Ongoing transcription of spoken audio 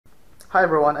Hi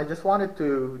everyone, I just wanted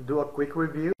to do a quick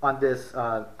review on this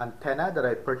antenna that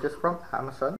I purchased from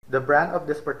Amazon. The brand of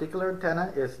this particular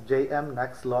antenna is JM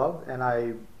NEXLOV, and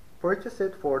I purchased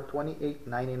it for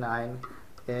 $28.99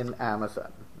 in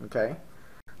Amazon. Okay.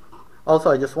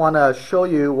 Also, I just want to show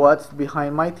you what's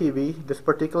behind my TV. This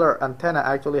particular antenna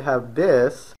actually have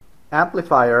this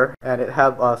amplifier, and it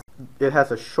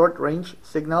has a short range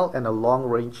signal and a long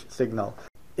range signal.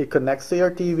 It connects to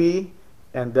your TV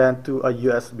and then to a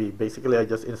USB. Basically, I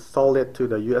just installed it to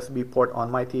the USB port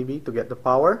on my TV to get the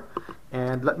power.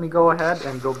 And let me go ahead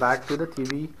and go back to the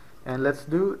TV, and let's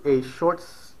do a short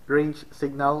range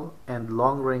signal and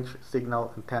long range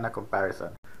signal antenna comparison.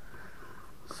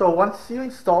 So once you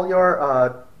install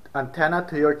your antenna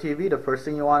to your TV, the first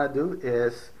thing you want to do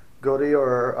is go to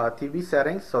your TV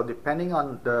settings. So depending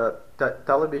on the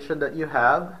television that you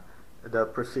have, the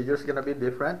procedure is going to be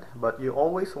different, but you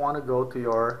always want to go to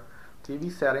your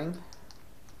TV setting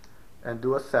and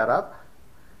do a setup,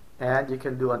 and you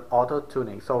can do an auto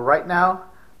tuning. So right now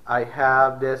I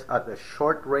have this at the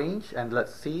short range, and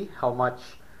let's see how much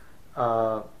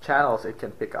channels it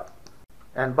can pick up.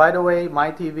 And by the way,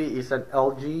 my TV is an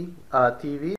LG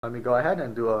TV. Let me go ahead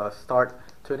and do a start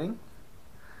tuning,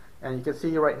 and you can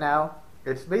see right now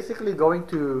it's basically going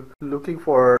to looking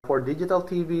for digital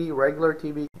TV, regular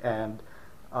TV, and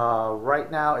right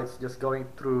now it's just going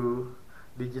through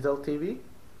digital TV.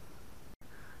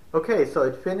 Okay, so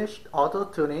it finished auto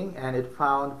tuning and it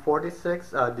found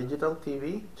 46 digital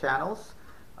TV channels,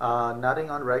 nothing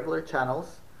on regular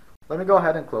channels. Let me go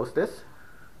ahead and close this.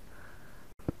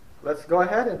 Let's go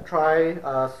ahead and try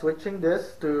switching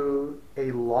this to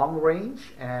a long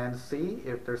range and see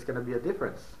if there's going to be a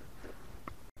difference.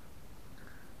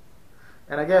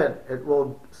 And again, it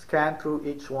will scan through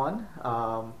each one.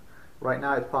 Right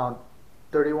now it found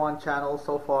 31 channels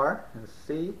so far, and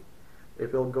see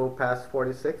if it'll go past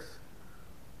 46.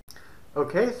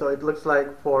 Okay, so it looks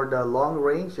like for the long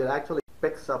range it actually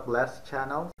picks up less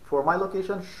channels. For my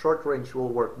location, short range will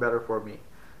work better for me.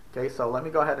 Okay, so let me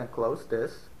go ahead and close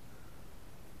this.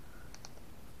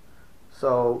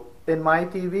 So in my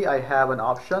TV I have an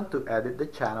option to edit the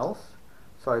channels.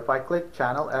 So if I click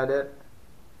channel edit,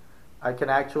 I can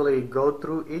actually go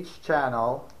through each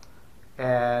channel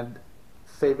and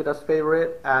save it as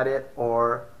favorite, add it,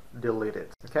 or delete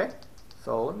it. Okay,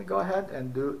 so let me go ahead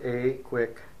and do a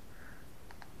quick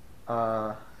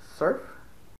surf.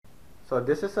 So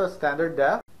this is a standard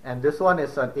def, and this one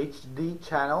is an HD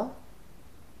channel.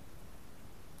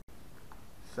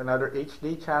 It's another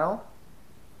HD channel.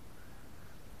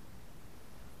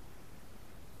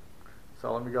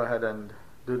 So let me go ahead and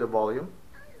do the volume.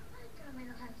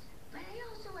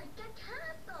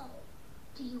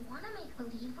 Do you want to make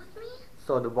believe with me?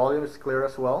 So the volume is clear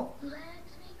as well. Let's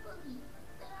make believe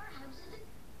that our house is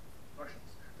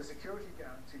Russians. The security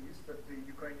guarantees that the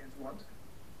Ukrainians want.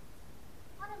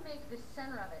 I want to make the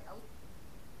center of it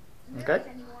Okay.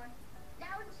 anymore.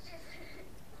 Now it's just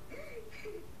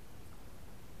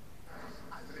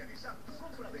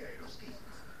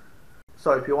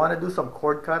So if you want to do some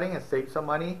cord cutting and save some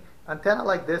money, antenna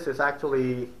like this is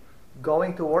actually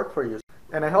going to work for you.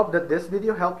 And I hope that this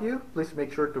video helped you. Please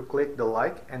make sure to click the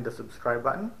like and the subscribe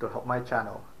button to help my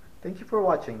channel. Thank you for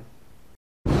watching.